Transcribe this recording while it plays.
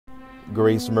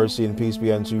Grace, mercy, and peace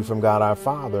be unto you from God our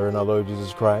Father and our Lord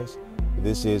Jesus Christ.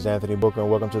 This is Anthony Booker, and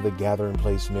welcome to the Gathering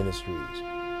Place Ministries.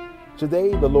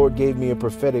 Today, the Lord gave me a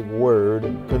prophetic word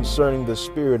concerning the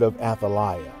Spirit of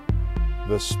Athaliah.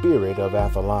 The Spirit of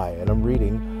Athaliah. And I'm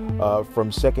reading from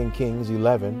 2 Kings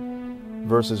 11,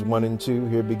 verses 1 and 2.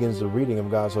 Here begins the reading of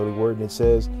God's holy word, and it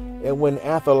says, "And when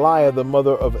Athaliah, the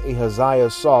mother of Ahaziah,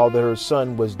 saw that her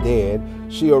son was dead,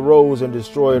 she arose and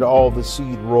destroyed all the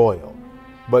seed royal.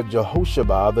 But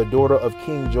Jehosheba, the daughter of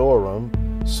King Joram,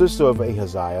 sister of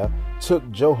Ahaziah, took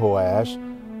Jehoash,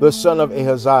 the son of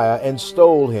Ahaziah, and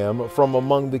stole him from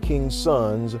among the king's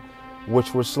sons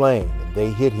which were slain. And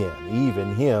they hid him,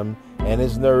 even him and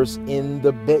his nurse, in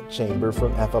the bedchamber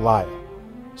from Athaliah,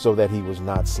 so that he was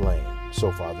not slain."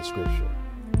 So far the scripture.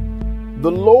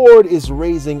 The Lord is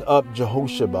raising up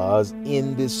Jehoshebas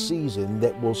in this season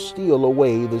that will steal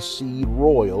away the seed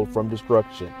royal from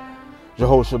destruction.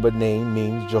 Jehosheba name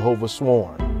means Jehovah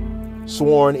sworn.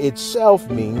 Sworn itself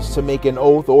means to make an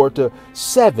oath or to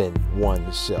seven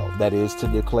oneself. That is, to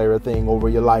declare a thing over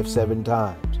your life 7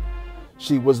 times.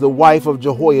 She was the wife of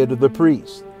Jehoiada the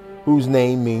priest, whose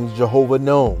name means Jehovah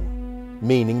known,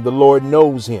 meaning the Lord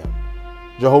knows him.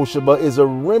 Jehosheba is a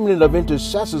remnant of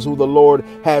intercessors who the Lord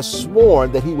has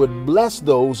sworn that he would bless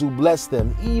those who bless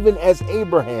them, even as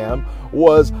Abraham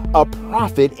was a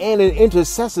prophet and an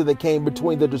intercessor that came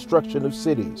between the destruction of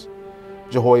cities.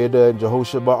 Jehoiada and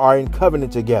Jehosheba are in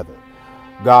covenant together.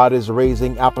 God is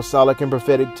raising apostolic and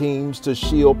prophetic teams to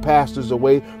shield pastors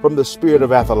away from the spirit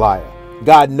of Athaliah.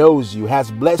 God knows you, has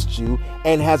blessed you,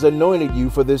 and has anointed you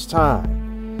for this time.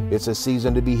 It's a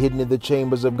season to be hidden in the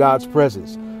chambers of God's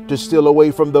presence, to steal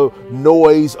away from the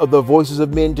noise of the voices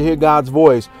of men to hear God's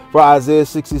voice. For Isaiah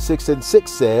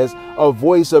 66:6 says, "A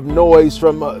voice of noise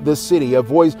from the city, a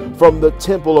voice from the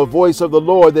temple, a voice of the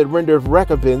Lord that rendereth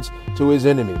recompense to his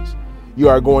enemies." You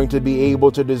are going to be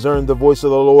able to discern the voice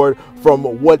of the Lord from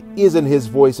what isn't his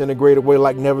voice in a greater way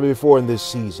like never before in this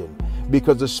season,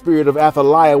 because the spirit of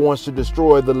Athaliah wants to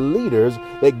destroy the leaders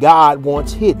that God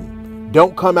wants hidden.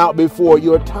 Don't come out before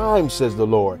your time, says the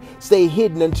Lord. Stay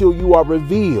hidden until you are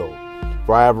revealed.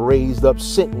 For I have raised up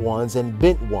sent ones and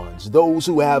bent ones, those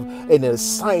who have an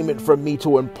assignment from me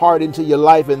to impart into your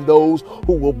life, and those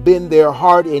who will bend their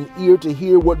heart and ear to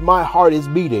hear what my heart is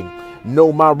beating.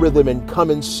 Know my rhythm and come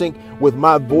in sync with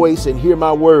my voice and hear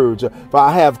my words. For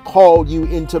I have called you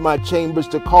into my chambers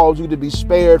to cause you to be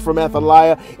spared from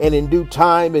Athaliah, and in due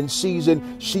time and season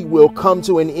she will come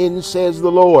to an end, says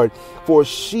the Lord. For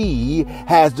she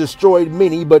has destroyed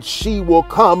many, but she will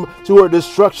come to her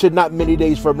destruction not many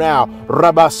days from now.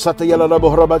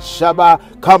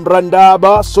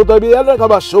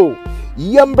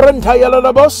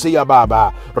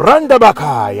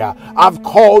 I've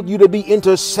called you to be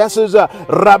intercessors, and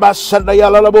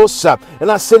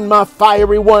I send my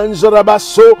fiery ones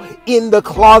in the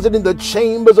closet, in the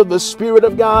chambers of the Spirit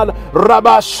of God,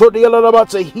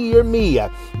 to hear me.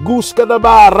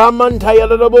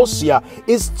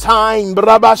 It's time for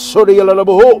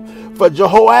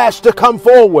Jehoash to come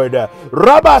forward.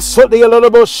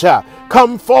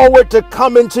 Come forward to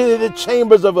come into the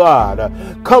chambers of God.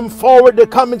 Come forward to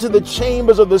come into the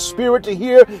chambers of the Spirit to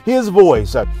hear his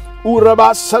voice. Glory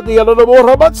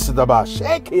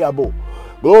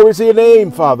to your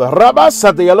name, Father.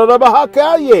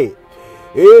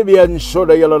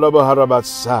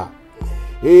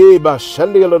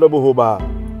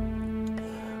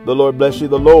 The Lord bless you,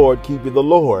 the Lord keep you, the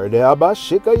Lord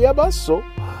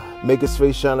make his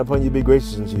face shine upon you, be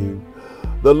gracious unto you.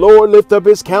 The Lord lift up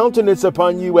his countenance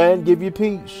upon you and give you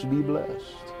peace. Be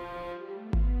blessed.